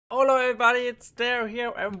Hello everybody, itsDair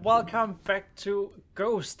here and welcome back to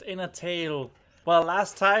Ghost in a Tale. Well,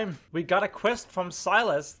 last time we got a quest from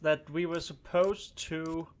Silas that we were supposed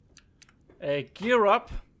to gear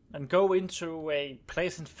up and go into a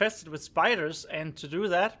place infested with spiders, and to do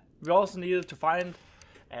that we also needed to find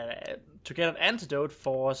to get an antidote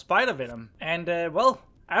for spider venom. And well,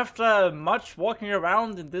 after much walking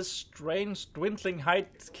around in this strange Dwindling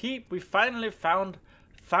Heights Keep, we finally found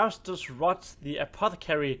Faustus Rott, the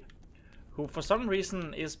apothecary, who for some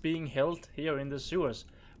reason is being held here in the sewers,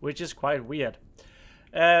 which is quite weird.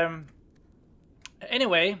 Anyway,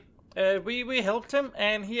 we helped him,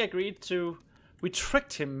 and he agreed to. We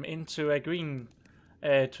tricked him into agreeing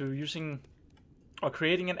to using or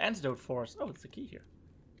creating an antidote for us. Oh, it's a key here.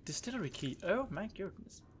 Distillery key. Oh my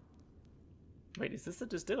goodness. Wait, is this the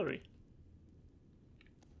distillery?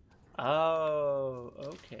 Oh,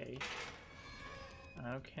 okay.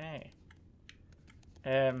 Okay.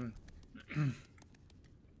 This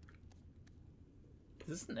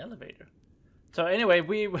is an elevator. So anyway,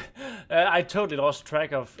 I totally lost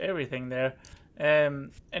track of everything there.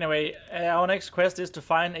 Anyway, our next quest is to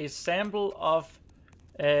find a sample of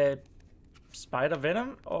spider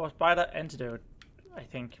venom or spider antidote, I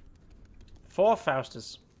think, for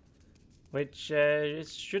Faustus, which it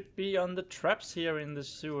should be on the traps here in the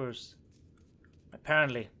sewers,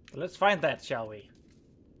 apparently. Let's find that, shall we?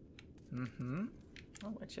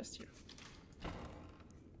 Oh, a chest here.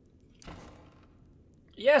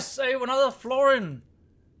 Yes, another florin.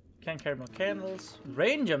 Can't carry more candles.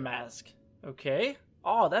 Ranger mask. Okay.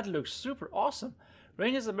 Oh, that looks super awesome.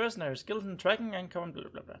 Rangers are mercenaries, skilled in tracking and common blah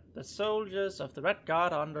blah blah. The soldiers of the Red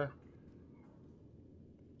Guard under.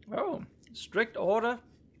 Oh, strict order.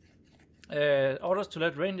 Orders to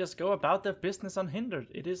let rangers go about their business unhindered.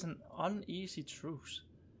 It is an uneasy truce.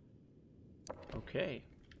 Okay.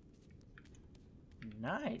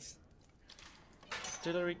 Nice.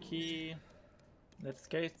 Distillery key. Let's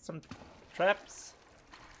get some traps.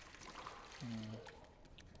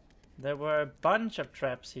 There were a bunch of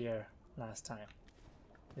traps here last time.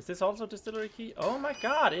 Is this also distillery key? Oh my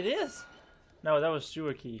god, it is! No, that was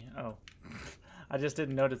sewer key. Oh. I just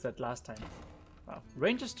didn't notice that last time. Wow.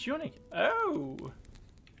 Ranger's tunic. Oh!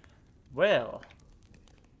 Well.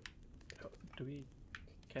 Do we...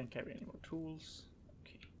 Can't carry any more tools.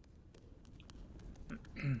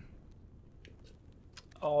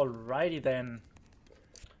 Alrighty then.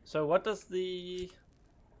 So what does the...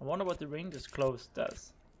 I wonder what the ranger's clothes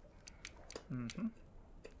does.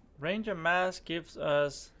 Ranger mask gives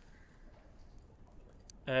us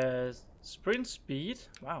sprint speed.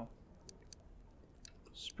 Wow.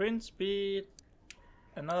 Sprint speed.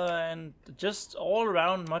 Another, and just all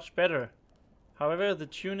around much better. However, the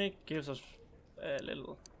tunic gives us a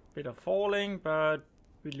little bit of falling, but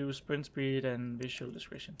we lose sprint speed and visual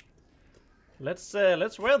discretion. Let's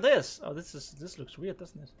wear this. Oh, this looks weird,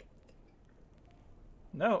 doesn't it?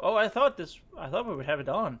 No. Oh, I thought we would have it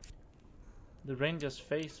on. The ranger's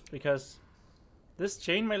face, because this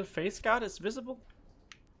chainmail face guard is visible.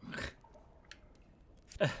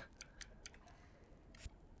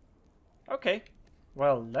 Okay.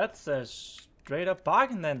 Well, that's a straight up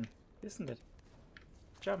bargain then, isn't it?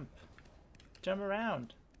 Jump. Jump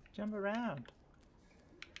around. Jump around.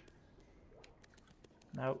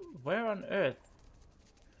 Now, where on earth?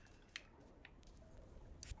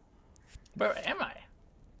 Where am I?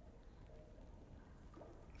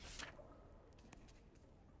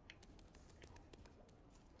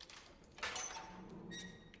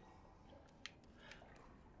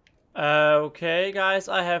 Okay, guys,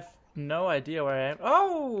 I have no idea where I am.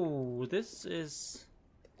 Oh, this is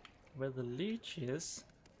where the leech is.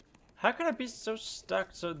 How can I be so stuck?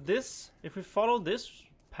 So this, if we follow this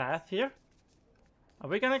path here, are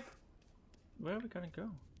we gonna... Where are we gonna go?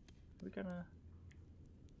 Are we gonna...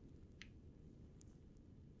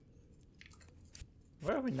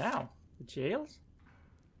 Where are we now? The jails?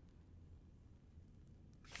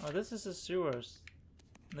 Oh, this is the sewers.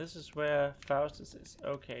 This is where Faustus is.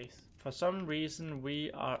 Okay. For some reason we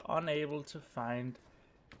are unable to find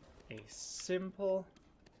a simple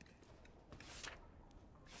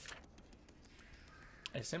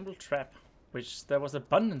trap, which there was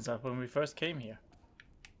abundance of when we first came here.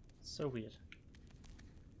 So weird.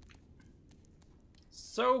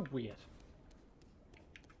 So weird.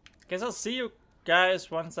 Guess I'll see you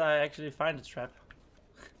guys once I actually find a trap.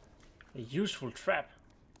 A useful trap.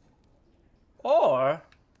 Or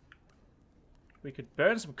we could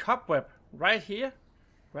burn some cobweb right here,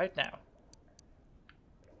 right now.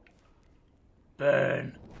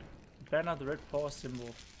 Burn. Burn out the red paw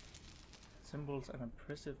symbol. Symbols and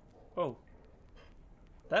impressive. Oh.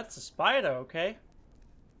 That's a spider, okay.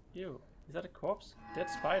 Ew. Is that a corpse? Dead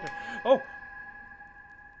spider. Oh!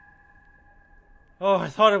 Oh, I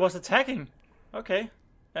thought it was attacking. Okay.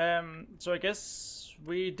 So I guess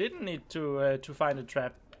we didn't need to find a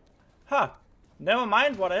trap. Huh. Never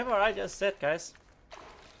mind whatever I just said, guys.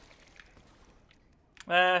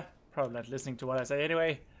 Probably not listening to what I say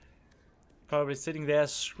anyway. Probably sitting there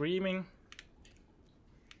screaming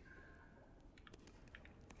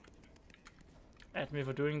at me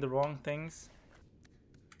for doing the wrong things.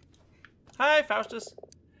 Hi, Faustus.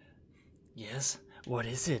 Yes, what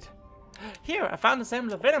is it? Here, I found a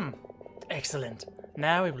sample of venom. Excellent.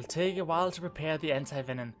 Now it will take a while to prepare the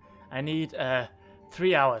anti-venom. I need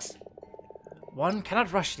 3 hours. One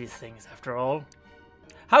cannot rush these things, after all.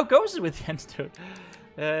 How goes it with the antidote?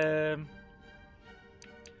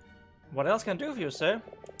 What else can I do for you, sir?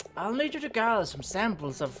 I'll need you to gather some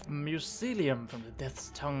samples of mycelium from the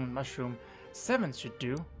Death's Tongue mushroom. 7 should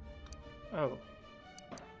do. Oh.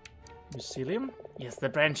 Mycelium? Yes, the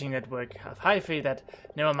branching network of hyphae that...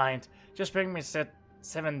 Never mind. Just bring me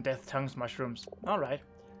 7 Death Tongues mushrooms. Alright.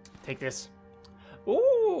 Take this.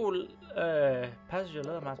 Ooh! Passes your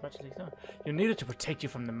leather mask much later. You need it to protect you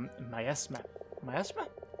from the miasma. Miasma?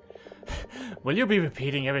 Will you be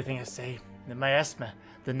repeating everything I say? The miasma,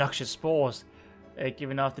 the noxious spores,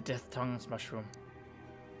 giving off the Death Tongues mushroom.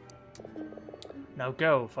 Now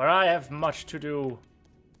go, for I have much to do.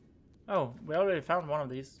 Oh, we already found one of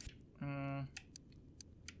these.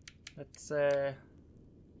 Let's, oh.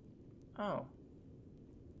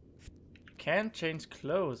 You can't change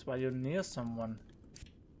clothes while you're near someone.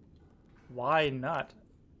 Why not?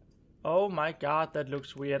 Oh my god, that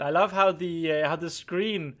looks weird. I love how the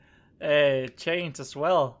screen changed as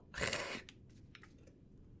well.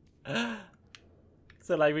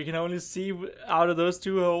 So like we can only see out of those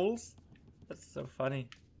 2 holes. That's so funny.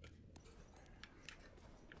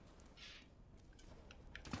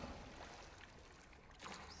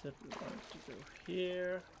 So we're going to go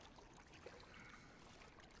here.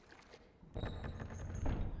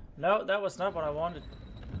 No, that was not what I wanted.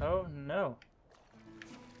 Oh no.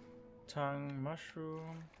 Tongue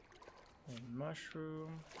mushroom. A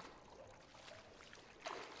mushroom.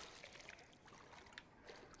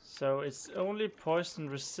 So it's only poison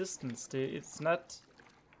resistance. It's not.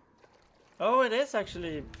 Oh, it is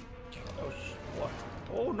actually. Oh, what?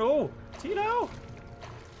 Oh no, Tilo!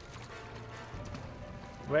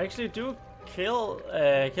 We actually do kill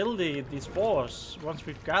the spores once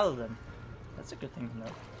we gather them. That's a good thing to know.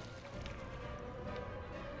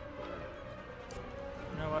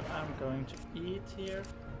 You know what? I'm going to eat here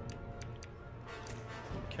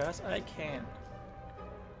because I can.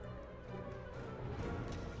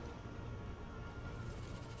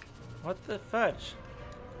 What the fudge?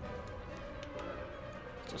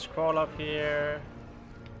 Just crawl up here.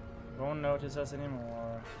 Won't notice us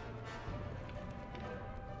anymore.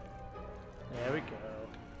 There we go.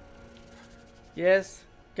 Yes,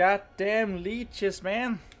 goddamn leeches,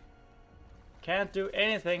 man. Can't do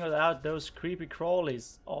anything without those creepy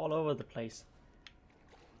crawlies all over the place.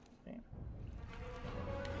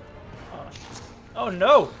 Oh, oh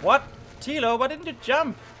no! What? Tilo, why didn't you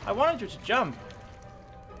jump? I wanted you to jump.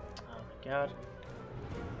 God.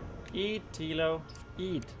 Eat, Tilo.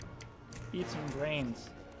 Eat. Eat some grains.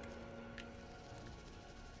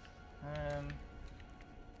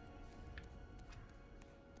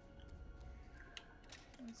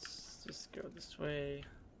 Let's just go this way.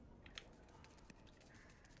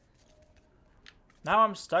 Now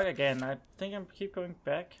I'm stuck again. I think I'm keep going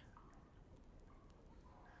back.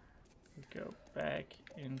 Go back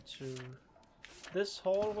into this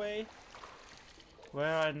hallway.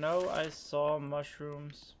 Where I know I saw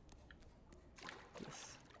mushrooms.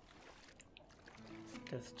 This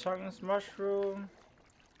Death Tongues mushroom.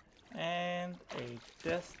 And a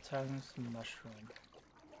Death Tongues mushroom.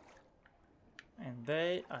 And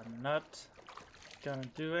they are not gonna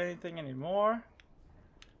do anything anymore.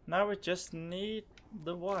 Now we just need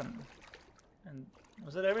the one. And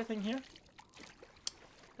was it everything here?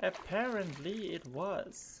 Apparently it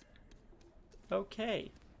was.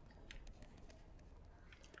 Okay.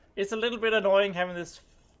 It's a little bit annoying having this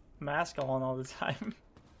mask on all the time.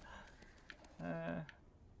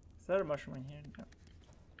 Is there a mushroom in here? No.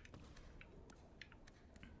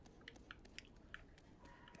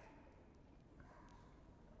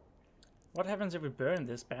 What happens if we burn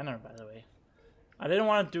this banner, by the way? I didn't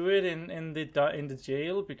want to do it in the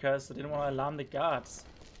jail because I didn't want to alarm the guards.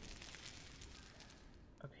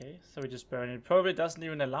 Okay, so we just burn it. Probably doesn't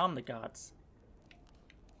even alarm the guards.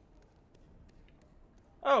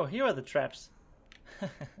 Oh, here are the traps.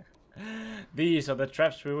 These are the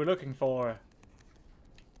traps we were looking for.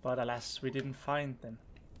 But alas, we didn't find them.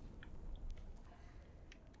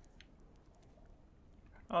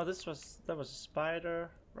 Oh, that was a spider,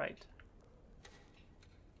 right?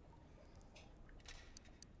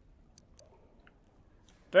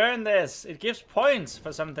 Burn this! It gives points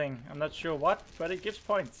for something. I'm not sure what, but it gives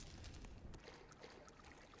points.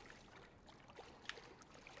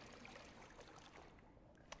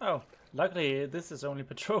 Oh, luckily this is only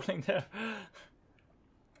patrolling there.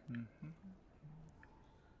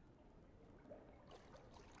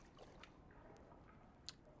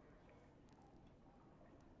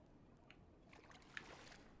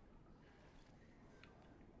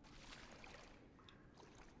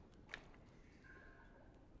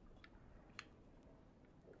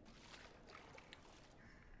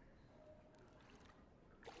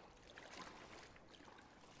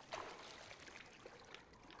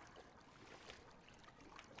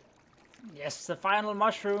 Yes, the final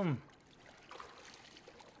mushroom.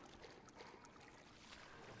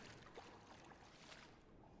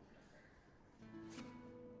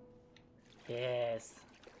 Yes.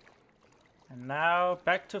 And now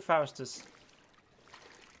back to Faustus.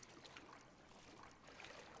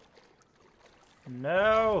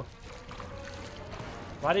 No.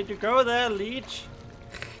 Why did you go there, leech?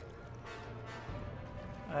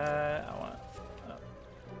 I want.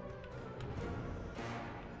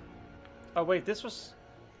 Oh wait, this was...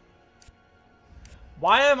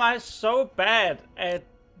 Why am I so bad at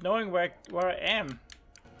knowing where I am?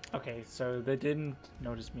 Okay, so they didn't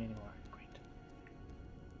notice me anymore. Great.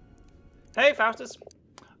 Hey, Faustus.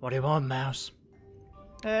 What do you want, mouse?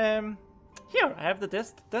 Here, I have the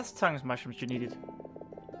death tongues mushrooms you needed.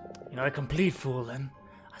 You're a complete fool, then.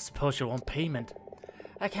 I suppose you want payment.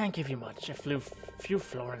 I can't give you much, a few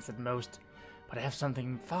florins at most, but I have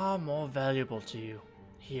something far more valuable to you.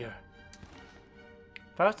 Here.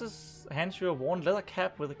 Faustus hands you a worn leather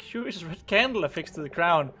cap with a curious red candle affixed to the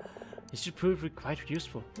crown. This should prove quite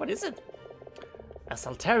useful. What is it? A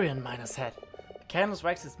Saltarian miner's hat. The candle's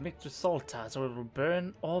wax is mixed with salt tar, so it will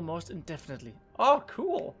burn almost indefinitely. Oh,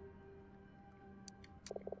 cool!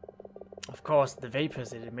 Of course, the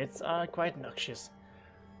vapors it emits are quite noxious.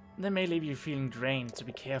 They may leave you feeling drained, so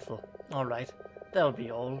be careful. Alright, that'll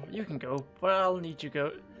be all. You can go, but I'll need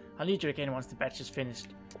you again once the batch is finished.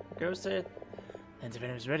 Go said. And the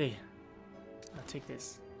venom is ready. I'll take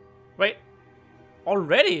this. Wait!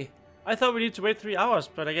 Already? I thought we need to wait 3 hours,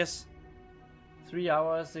 but I guess 3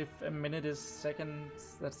 hours if a minute is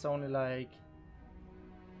seconds, that's only like...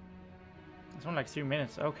 It's only like 3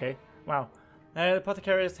 minutes. Okay. Wow. The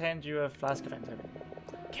apothecarians hand you a flask of antidote.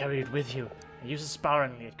 Carry it with you and use it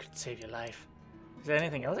sparingly. It could save your life. Is there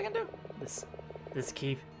anything else I can do? This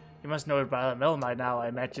keep. You must know it rather well by now, I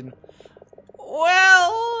imagine.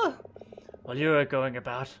 Well... While you're going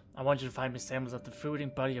about, I want you to find me samples of the fruiting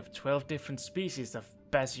body of 12 different species of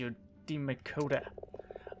Basiodimacoda.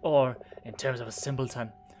 Or, in terms of a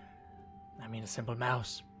simpleton, I mean a simple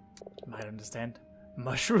mouse. You might understand.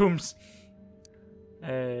 Mushrooms!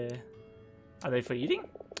 Are they for eating?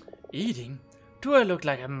 Eating? Do I look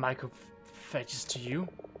like a microphagist to you?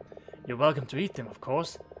 You're welcome to eat them, of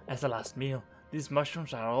course, as the last meal. These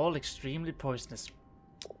mushrooms are all extremely poisonous.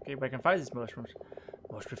 Okay, where can I find these mushrooms?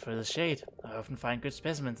 Most prefer the shade. I often find good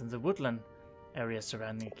specimens in the woodland areas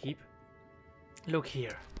surrounding the keep. Look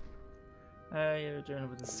here. You're doing it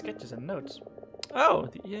with the sketches and notes. Oh,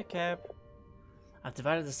 the ear cap. I've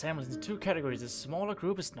divided the samples into 2 categories. The smaller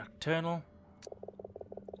group is nocturnal,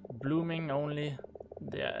 blooming only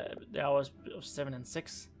the hours of 7 and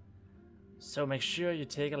 6. So make sure you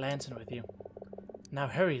take a lantern with you. Now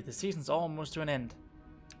hurry, the season's almost to an end.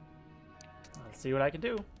 I'll see what I can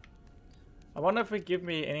do. I wonder if it give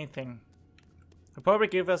me anything. It'll probably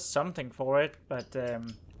give us something for it, but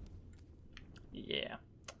yeah.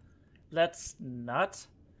 Let's not.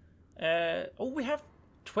 Oh, we have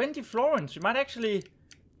 20 florins. We might actually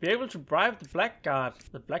be able to bribe the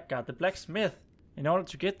blacksmith, in order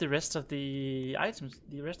to get the rest of the items,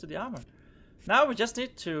 the rest of the armor. Now we just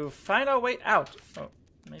need to find our way out. Oh,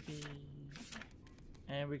 maybe.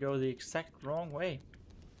 And we go the exact wrong way.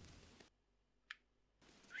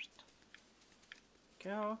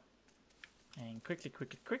 Go. And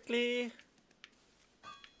quickly.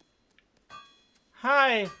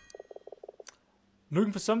 Hi!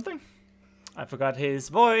 Looking for something? I forgot his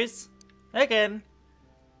voice. Again.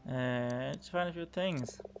 Let's find a few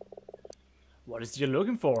things. What is it you're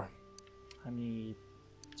looking for? I need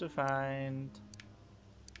to find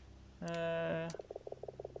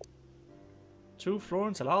 2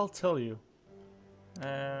 florins and I'll tell you.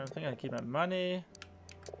 I think I'll keep my money.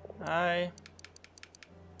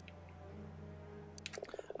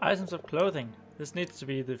 Items of clothing. This needs to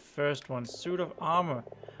be the first one. Suit of armor.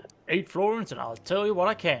 8 florins and I'll tell you what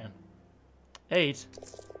I can. 8.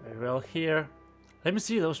 Very well, here. Let me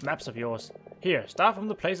see those maps of yours. Here, start from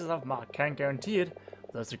the places I've marked. Can't guarantee it,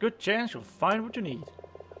 but there's a good chance you'll find what you need.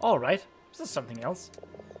 Alright, is there something else?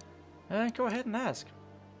 Go ahead and ask.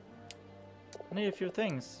 I need a few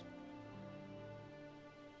things.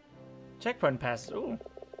 Checkpoint passes. Ooh.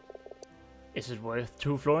 Is it worth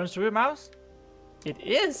 2 florins to your mouse? It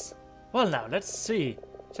is! Well now, let's see.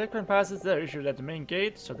 Checkpoint passes, they're issued at the main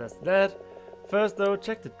gate, so that's that. First though,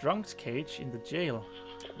 check the drunk's cage in the jail.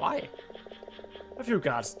 Why? A few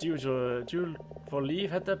guards due for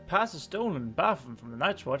leave had their passes stolen. Bathroom from the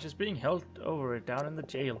Night's Watch is being held over it down in the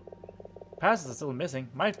jail. Passes are still missing.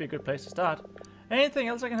 Might be a good place to start. Anything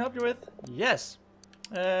else I can help you with? Yes.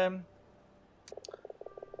 Now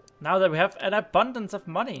that we have an abundance of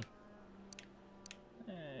money.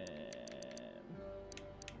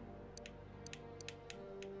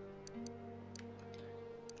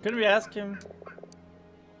 Could we ask him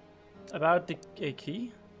about the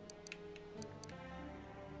key?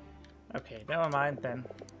 Okay, never mind then.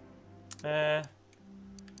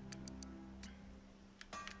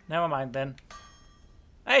 Never mind then.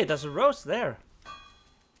 Hey, there's a rose there.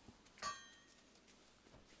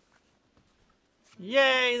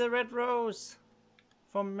 Yay, the red rose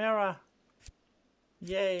from Merra.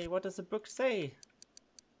 Yay, what does the book say?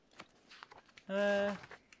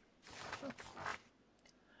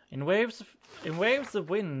 In waves the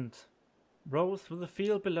wind rolls through the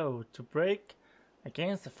field below to break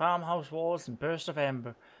against the farmhouse walls in bursts of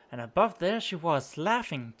amber, and above there she was,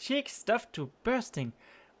 laughing, cheeks stuffed to bursting,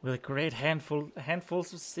 with great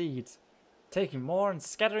handfuls of seeds, taking more and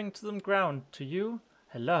scattering to the ground. To you,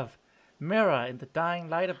 her love, Merra, in the dying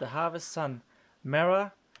light of the harvest sun,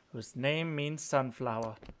 Merra, whose name means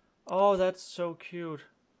sunflower. Oh, that's so cute.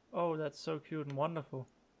 Oh, that's so cute and wonderful.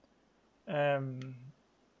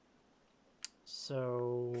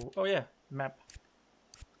 So, oh yeah, map.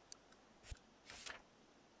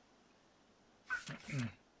 I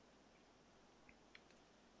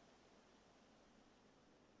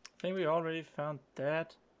think we already found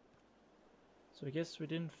that. So I guess we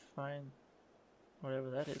didn't find whatever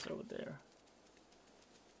that is over there.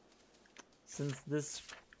 Since this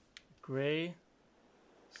gray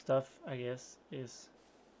stuff, I guess, is...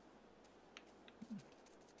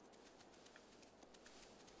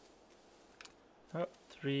 Oh,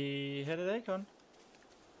 3-headed acorn.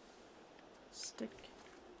 Stick.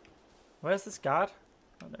 Where's this guard?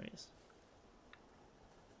 Oh, there he is.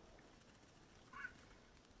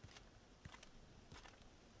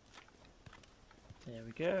 There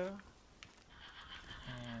we go.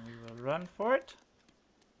 And we will run for it.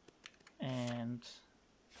 And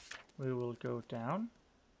we will go down.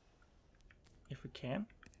 If we can.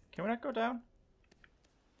 Can we not go down?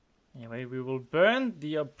 Anyway, we will burn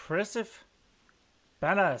the oppressive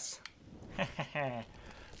banners.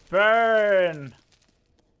 Burn!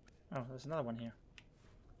 Oh, there's another one here.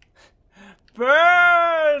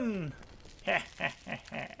 Burn!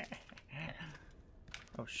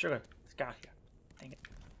 Oh, sugar. It's got here. Dang it.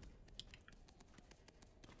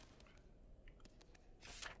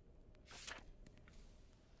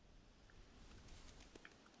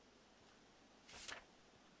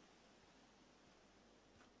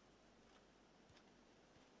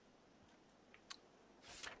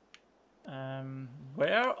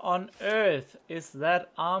 Where on earth is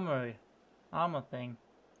that armor thing?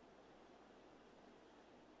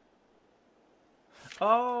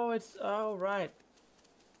 Oh, it's, oh right.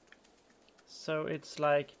 So it's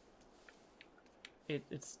like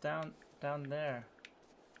it's down there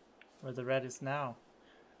where the red is now.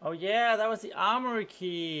 Oh yeah, that was the armory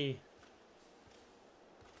key.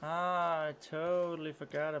 Ah, I totally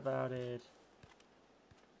forgot about it.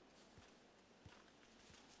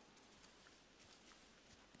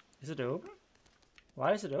 Is it open?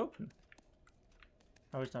 Why is it open?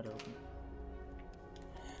 Oh, it's not open.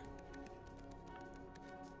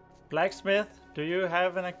 Blacksmith, do you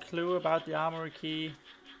have any clue about the armory key?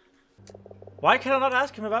 Why can I not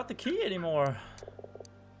ask him about the key anymore?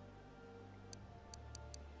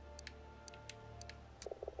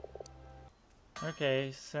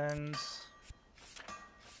 Okay, since...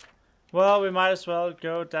 Well, we might as well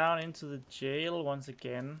go down into the jail once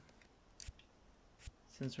again.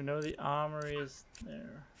 Since we know the armory is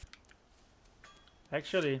there.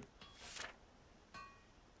 Actually...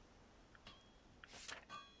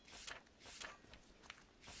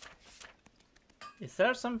 Is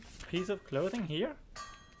there some piece of clothing here?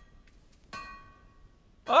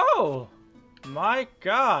 Oh! My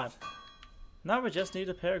god! Now we just need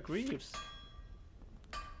a pair of greaves.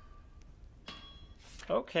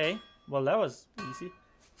 Okay, well that was easy.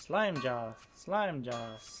 Slime jar, slime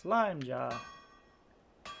jar, slime jar.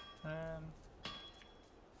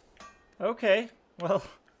 Okay, well,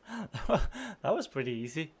 that was pretty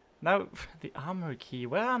easy. Now, the armoury key.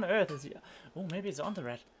 Where on earth is he? Oh, maybe it's on the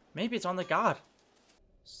rat. Maybe it's on the guard.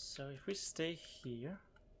 So if we stay here,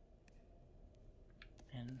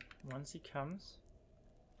 and once he comes,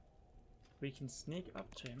 we can sneak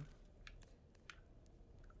up to him.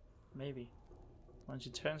 Maybe. Once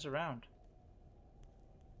he turns around.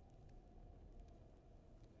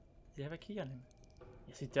 Does he have a key on him?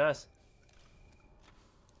 Yes, he does.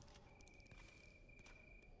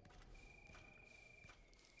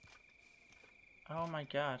 Oh my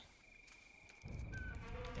god.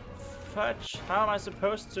 Fudge! How am I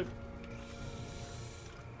supposed to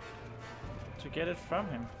get it from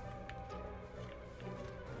him?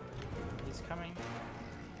 He's coming.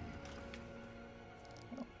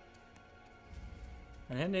 Oh.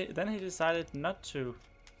 And then he decided not to.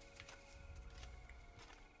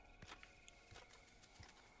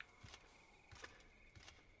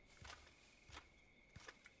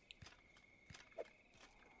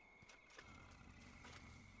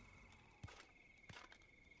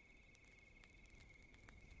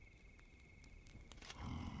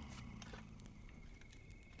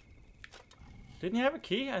 Didn't he have a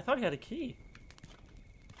key? I thought he had a key.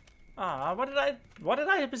 Ah, what did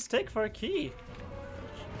I mistake for a key?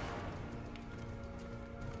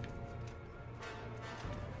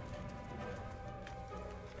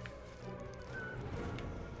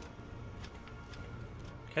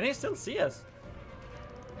 Can he still see us?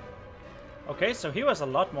 Okay, so he was a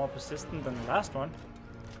lot more persistent than the last one.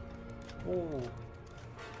 Ooh.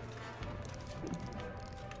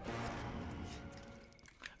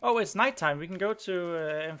 Oh, it's nighttime. We can go to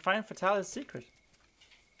and find Fatale's secret.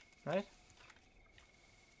 Right?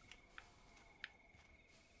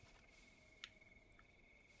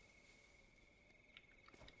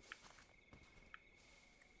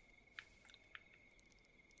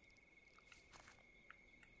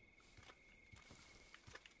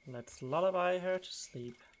 Let's lullaby her to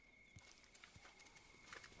sleep.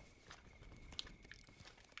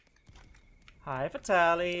 Hi,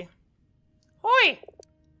 Fatale. Hoi!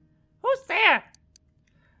 Who's there?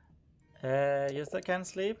 You still can't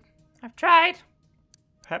sleep? I've tried.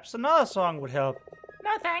 Perhaps another song would help.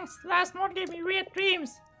 No thanks. The last one gave me weird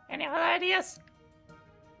dreams. Any other ideas?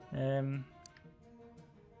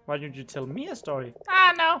 Why don't you tell me a story?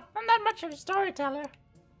 Ah, no. I'm not much of a storyteller.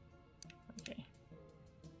 Okay.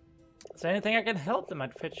 Is there anything I can help that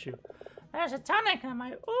might fit you? There's a tonic that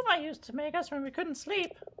my Uma used to make us when we couldn't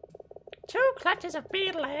sleep. 2 clutches of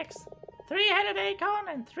beetle eggs, 3-headed acorn,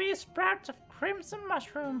 and 3 sprouts of crimson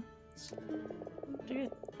mushroom. Do you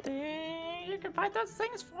think you can find those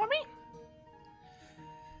things for me?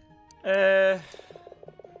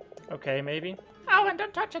 Okay, maybe. Oh, and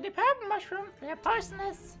don't touch any purple mushroom. They're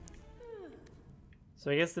poisonous.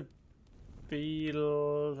 So I guess the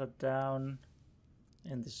beetles are down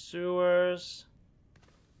in the sewers.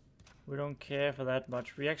 We don't care for that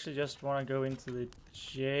much. We actually just want to go into the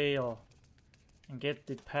jail and get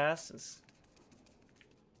the passes.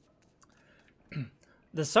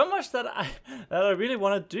 There's so much that I really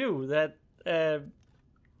want to do that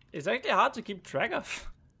it's actually hard to keep track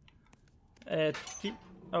of.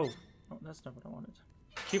 Oh, that's not what I wanted.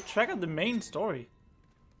 Keep track of the main story.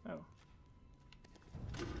 Oh.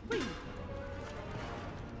 Whee.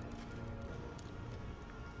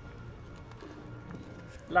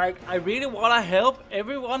 Like, I really want to help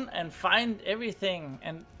everyone and find everything,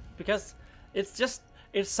 and because it's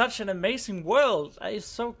such an amazing world. It's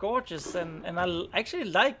so gorgeous, and I actually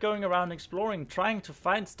like going around exploring, trying to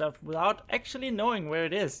find stuff without actually knowing where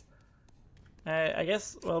it is. I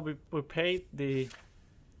guess, well, we paid the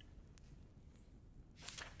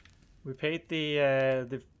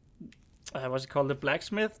what's it called, the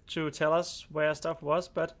blacksmith, to tell us where stuff was,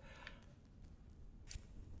 but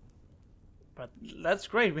that's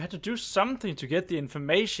great. We had to do something to get the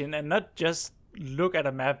information and not just look at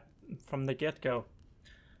a map from the get-go.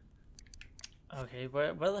 Okay,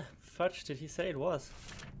 where the fudge did he say it was?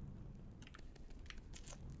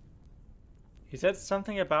 He said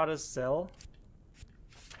something about a cell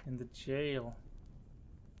in the jail.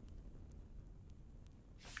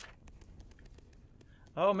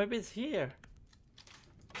 Oh, maybe it's here.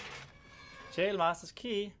 Jailmaster's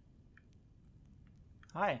key.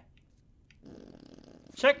 Hi.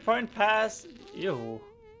 Checkpoint pass. Ew.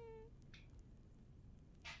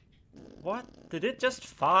 What? Did it just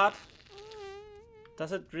fart?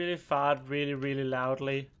 Does it really fart really, really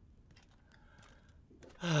loudly?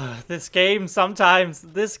 This game sometimes.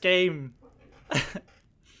 This game.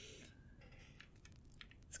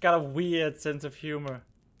 It's got a weird sense of humor.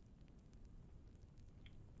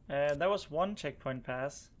 That was one checkpoint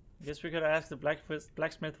pass. I guess we could ask the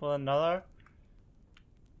blacksmith for another.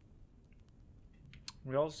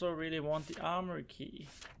 We also really want the armory key.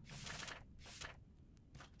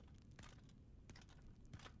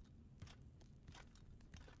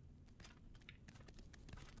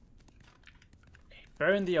 Okay,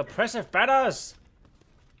 burn the oppressive batters!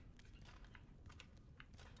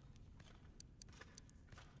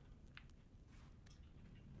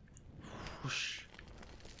 Whoosh.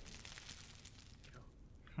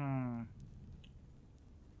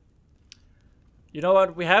 You know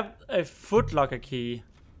what? We have a footlocker key,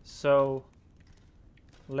 so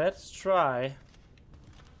let's try.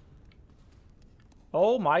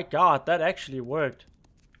 Oh my god, that actually worked.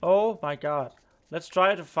 Oh my god. Let's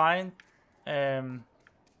try to find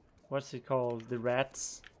what's it called? The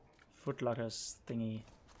rats footlockers thingy.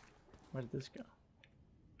 Where did this go?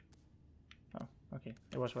 Oh, okay.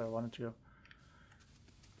 It was where I wanted to go.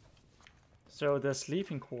 So the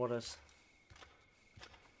sleeping quarters.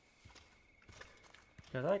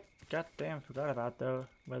 Cause I goddamn forgot about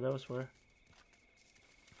where those were.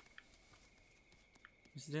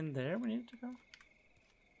 Is it in there we need to go?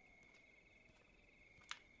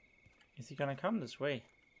 Is he gonna come this way?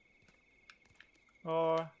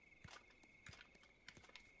 Or...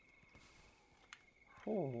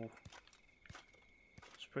 Oh.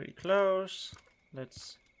 It's pretty close.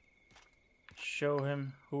 Let's show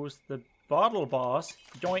him who's the bottle boss.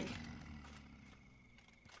 Joink!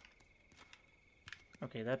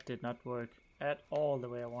 Okay, that did not work at all the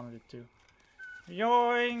way I wanted it to.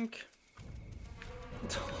 Yoink!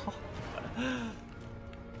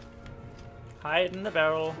 Hide in the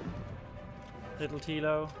barrel, little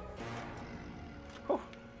Tilo. Whew.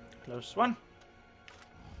 Close one.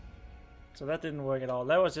 So that didn't work at all.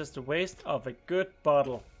 That was just a waste of a good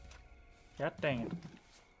bottle. God dang it.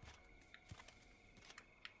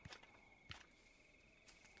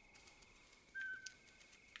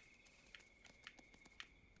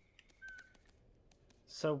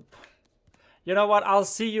 So, you know what? I'll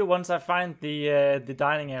see you once I find the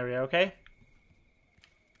dining area, okay?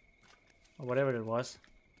 Or whatever it was.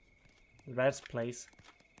 The rat's place.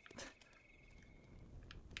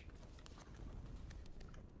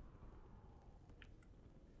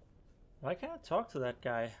 Why can't I talk to that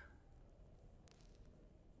guy?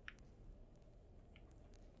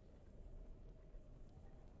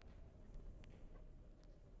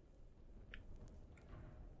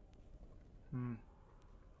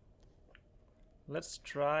 Let's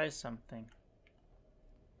try something.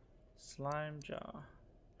 Slime jar.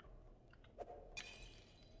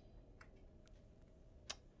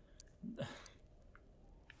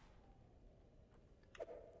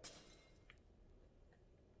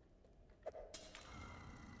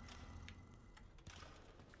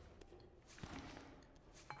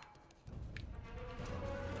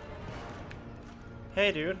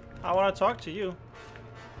 Hey dude, I want to talk to you.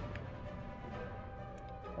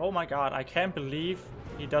 Oh my god, I can't believe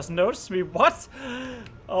he doesn't notice me. What?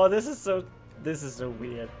 Oh, this is so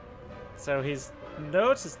weird. So he's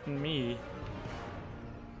noticed me,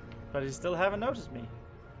 but he still haven't noticed me.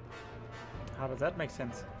 How does that make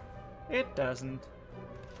sense? It doesn't.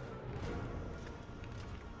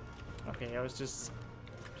 Okay, I was just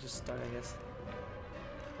stuck, I guess.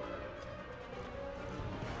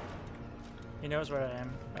 He knows where I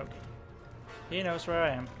am. Okay. He knows where I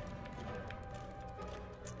am.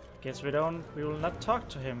 Guess we will not talk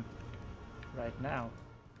to him right now,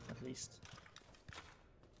 at least.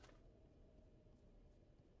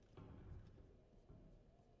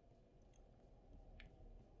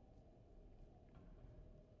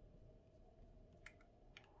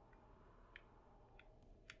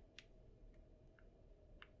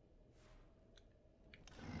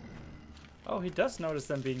 Oh, he does notice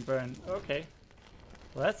them being burned. Okay.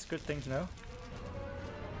 Well, that's a good thing to know.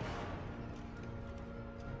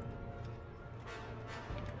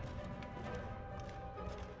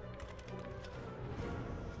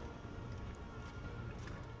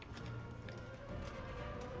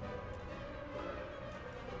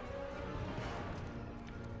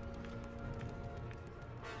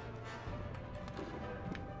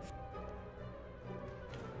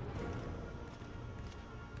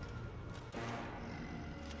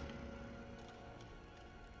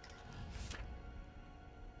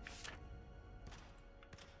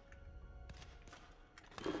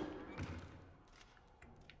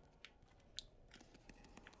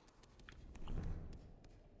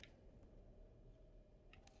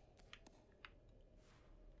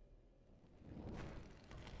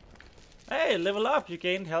 Hey, level up! You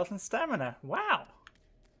gained health and stamina. Wow!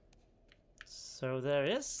 So there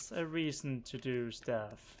is a reason to do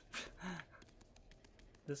stuff.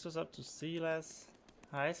 This was up to Silas.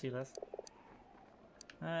 Hi, Silas.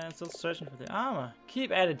 Still searching for the armor.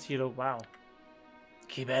 Keep at it, Tilo. Wow.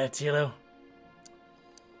 Keep at it, Tilo.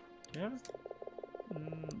 Do you have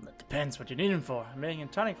it depends what you need him for. I'm making a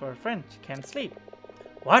tonic for a friend. She can't sleep.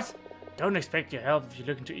 What? Don't expect your help if you're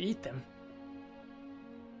looking to eat them.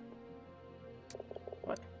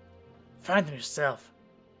 What? Find them yourself.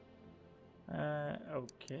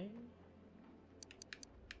 Okay.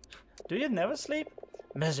 Do you never sleep?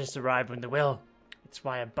 Messages arrive when they will. It's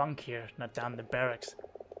why I bunk here, not down in the barracks.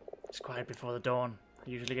 It's quiet before the dawn. I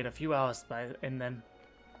usually get a few hours and then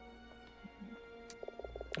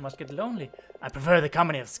I must get lonely. I prefer the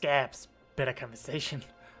company of scabs. Better conversation.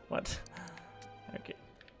 What? Okay.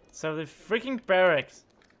 So the freaking barracks.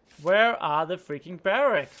 Where are the freaking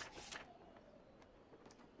barracks?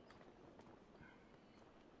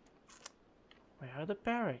 Where are the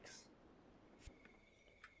barracks?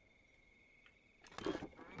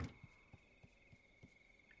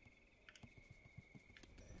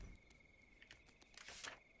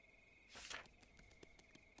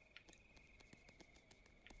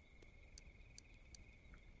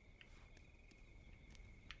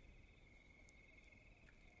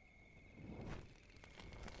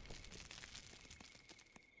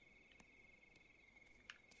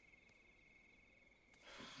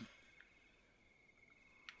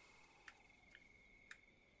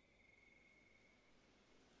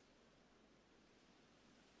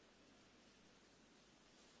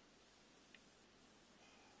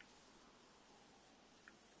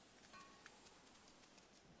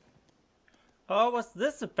 Oh, was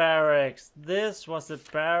this a barracks? This was a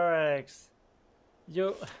barracks.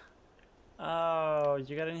 You... Oh,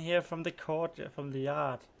 you got in here from the court, from the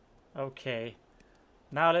yard. Okay.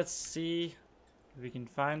 Now let's see if we can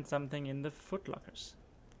find something in the footlockers.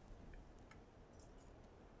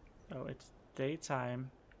 Oh, it's daytime.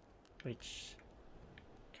 Which...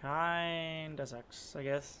 kinda sucks, I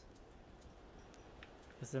guess.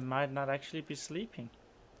 Because they might not actually be sleeping.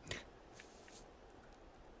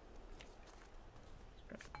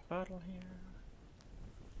 Bottle here.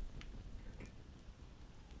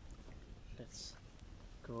 Let's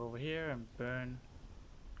go over here and burn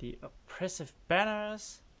the oppressive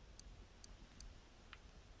banners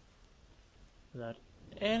without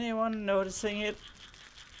anyone noticing it.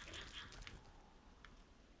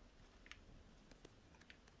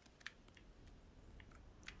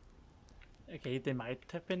 Okay, they might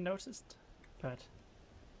have been noticed, but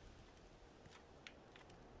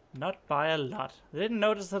not by a lot. They didn't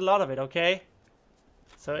notice a lot of it, okay?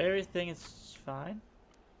 So everything is fine.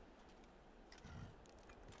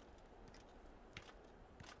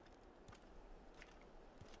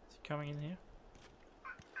 Is he coming in here?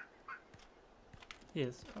 He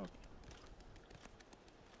is. Okay.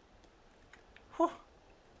 Whew.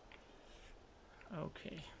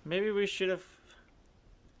 Okay. Maybe we should have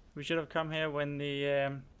come here when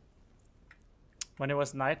the when it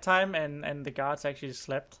was nighttime and the guards actually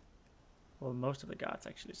slept. Well, most of the guards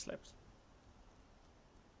actually slept.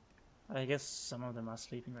 I guess some of them are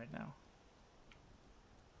sleeping right now.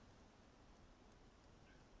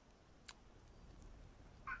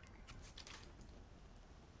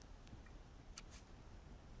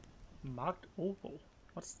 Marked opal.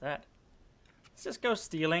 What's that? Let's just go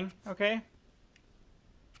stealing, okay?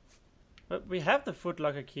 But we have the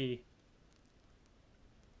footlocker key.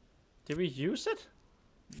 Did we use it?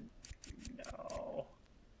 No.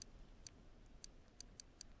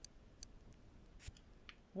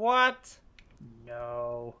 What?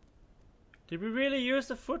 No. Did we really use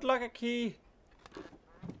the footlocker key?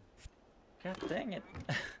 God dang it.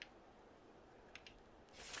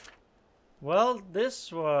 Well,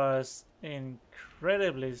 this was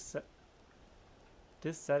incredibly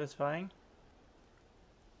dissatisfying.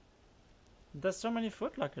 There's so many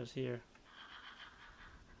footlockers here.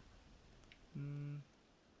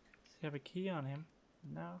 Does he have a key on him?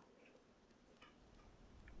 No.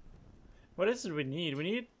 What is it we need? We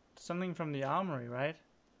need something from the armory, right?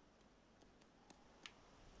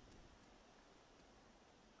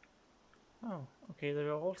 Oh, okay, they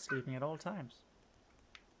were all sleeping at all times.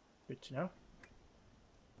 Good to know.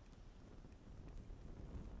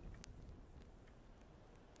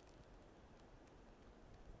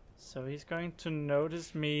 So he's going to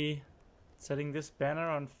notice me setting this banner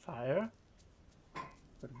on fire.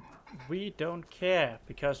 But we don't care,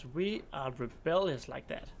 because we are rebellious like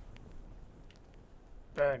that.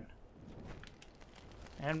 Burn.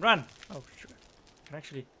 And run. Oh, sure.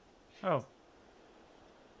 Actually, oh.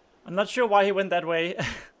 I'm not sure why he went that way.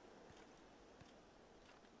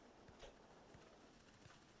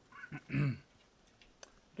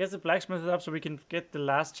 guess the blacksmith is up so we can get the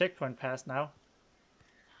last checkpoint pass now.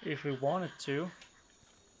 If we wanted to.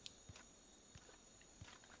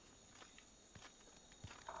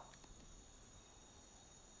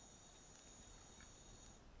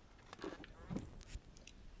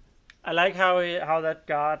 I like how that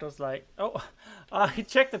guard was like, oh, he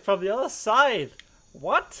checked it from the other side.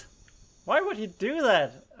 What? Why would he do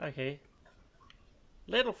that? Okay.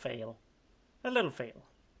 Little fail. A little fail.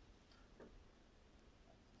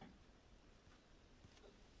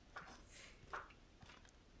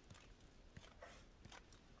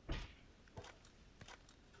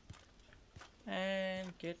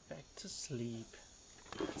 And get back to sleep.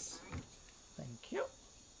 Yes. Thank you.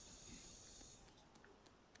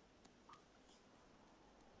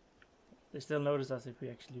 They still notice us if we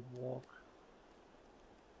actually walk.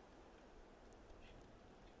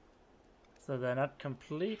 So they're not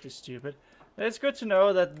completely stupid. It's good to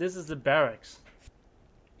know that this is the barracks.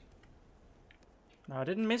 Now I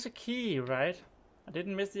didn't miss a key, right? I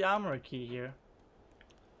didn't miss the armoury key here.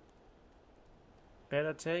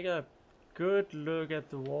 Better take a good look at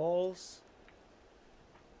the walls.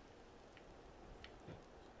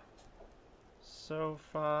 So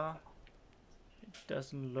far, it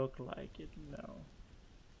doesn't look like it, no.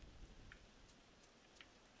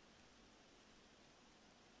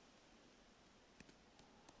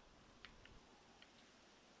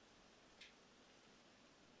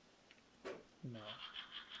 No.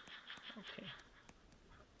 Okay.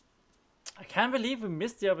 I can't believe we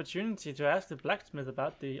missed the opportunity to ask the blacksmith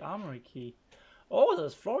about the armory key. Oh,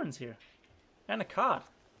 there's florins here. And a card.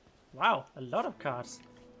 Wow, a lot of cards.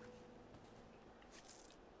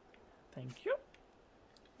 Thank you.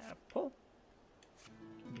 Apple.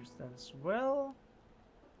 Can use that as well.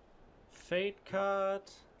 Fate card.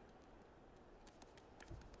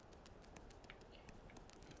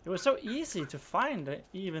 It was so easy to find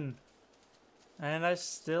even. And I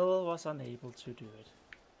still was unable to do it.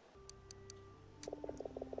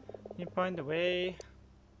 You point the way.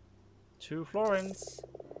 2 florins.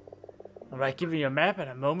 Alright, give me a map and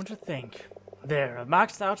a moment to think. There, I've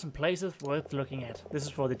marked out some places worth looking at. This is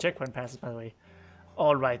for the checkpoint passes, by the way.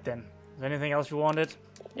 Alright then. Is there anything else you wanted?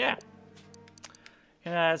 Yeah.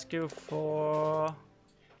 Can I ask you for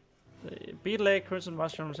the beetle egg, crimson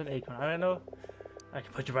mushrooms, and acorn? I don't know. I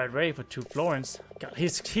can put you right away for 2 florins. God,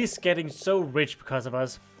 he's getting so rich because of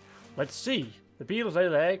us. Let's see. The beetles lay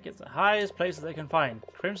the egg. It's the highest places they can find.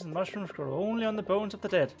 Crimson mushrooms grow only on the bones of the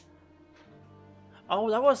dead. Oh,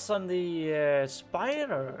 that was on the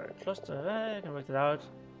spider cluster. I can work it out.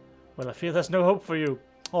 Well, I fear there's no hope for you.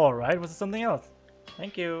 Alright, was it something else?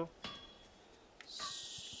 Thank you.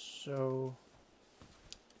 So,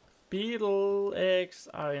 beetle eggs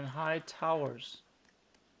are in high towers.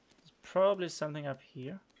 There's probably something up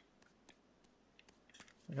here.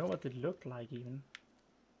 I know what they look like even.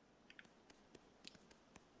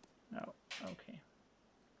 No, okay.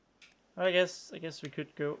 I guess we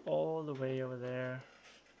could go all the way over there.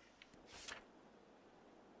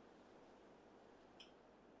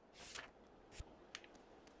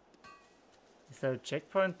 Is there a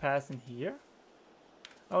checkpoint pass in here?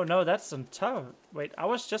 Oh no, that's on top. Wait, I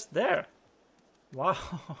was just there. Wow.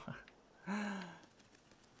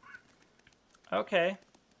 Okay.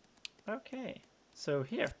 Okay. So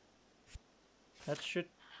here. That should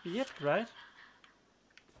be it, right?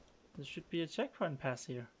 There should be a checkpoint pass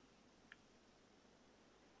here.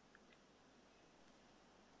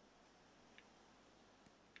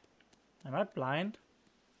 Am I blind?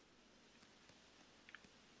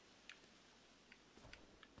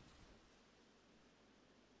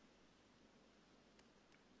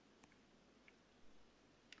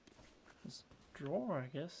 This drawer,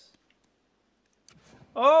 I guess.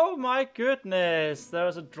 Oh my goodness! There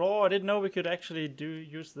was a drawer. I didn't know we could actually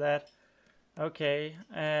use that. Okay,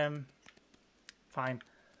 fine.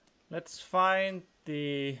 Let's find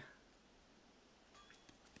the...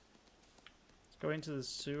 Let's go into the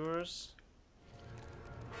sewers.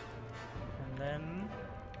 And then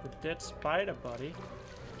the dead spider body.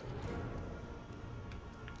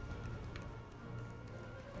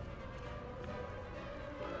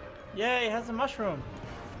 Yay, it has a mushroom!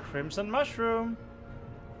 Crimson mushroom!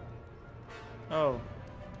 Oh,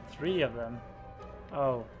 3 of them.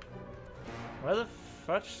 Oh. Where the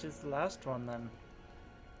fudge is the last one then?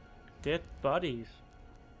 Dead bodies.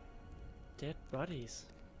 Dead bodies.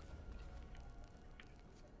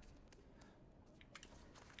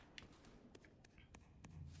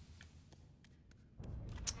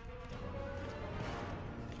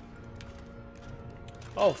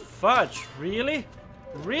 Oh fudge, really?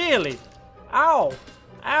 Really? Ow!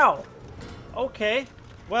 Ow! Okay,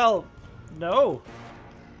 well, no.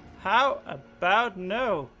 How about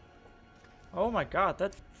no? Oh my god,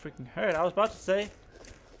 that freaking hurt. I was about to say.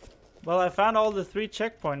 Well, I found all the 3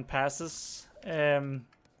 checkpoint passes. So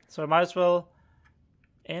I might as well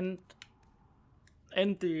end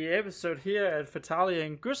the episode here at Fatale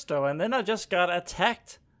and Gusto. And then I just got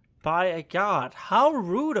attacked by a guard. How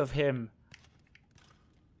rude of him.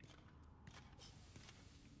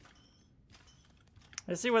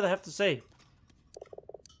 Let's see what they have to say.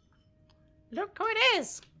 Look who it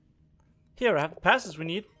is! Here, I have the passes we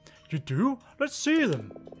need. You do? Let's see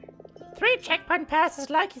them. 3 checkpoint passes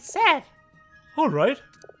like you said. Alright.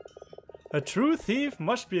 A true thief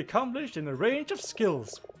must be accomplished in a range of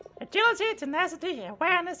skills. Agility, tenacity,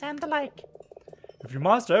 awareness, and the like. If you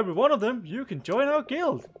master every one of them, you can join our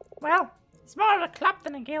guild. Well, it's more of a club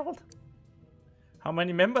than a guild. How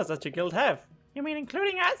many members does your guild have? You mean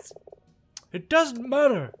including us? It doesn't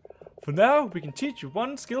matter. For now, we can teach you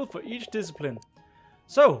 1 skill for each discipline.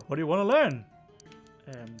 So, what do you want to learn?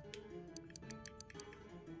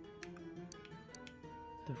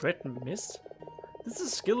 The Red Mist? This is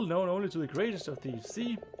a skill known only to the greatest of thieves.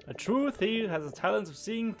 See, a true thief has the talent of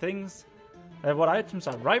seeing things, what items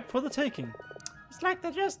are ripe for the taking. It's like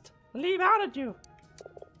they just leave out at you.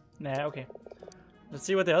 Nah, okay. Let's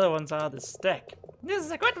see what the other ones are. The stack. This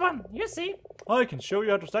is a good one, you see. I can show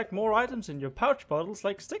you how to stack more items in your pouch bottles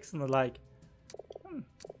like sticks and the like.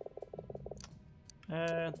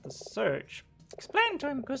 The search. Explain to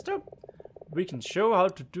him, Gusto. We can show how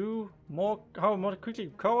to do how more quickly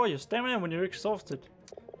recover your stamina when you're exhausted.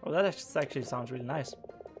 Oh, that actually sounds really nice.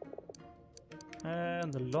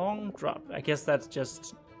 And the long drop. I guess that's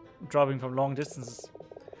just dropping from long distances.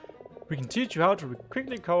 We can teach you how to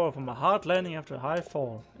quickly recover from a hard landing after a high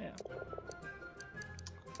fall. Yeah.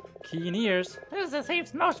 Keen ears. This is the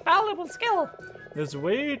thief's most valuable skill. There's a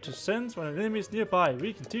way to sense when an enemy is nearby.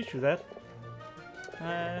 We can teach you that.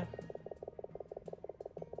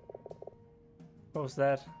 What was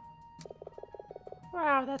that?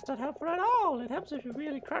 Wow, that's not helpful at all. It helps if you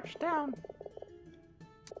really crouch down.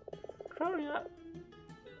 Crawling up.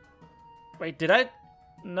 Wait, did I?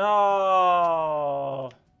 No.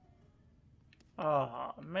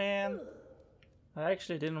 Oh, man. I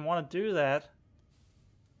actually didn't want to do that.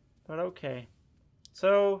 But okay.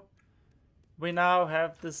 So, we now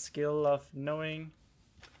have the skill of knowing.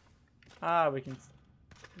 We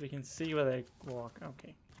can see where they walk.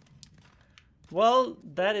 Okay. Well,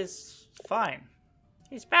 that is fine.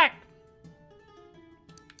 He's back.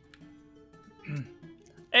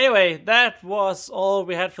 Anyway, that was all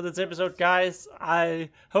we had for this episode, guys. I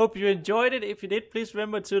hope you enjoyed it. If you did, please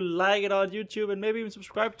remember to like it on YouTube and maybe even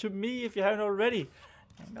subscribe to me if you haven't already.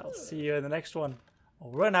 And I'll see you in the next one.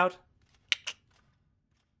 Over and out.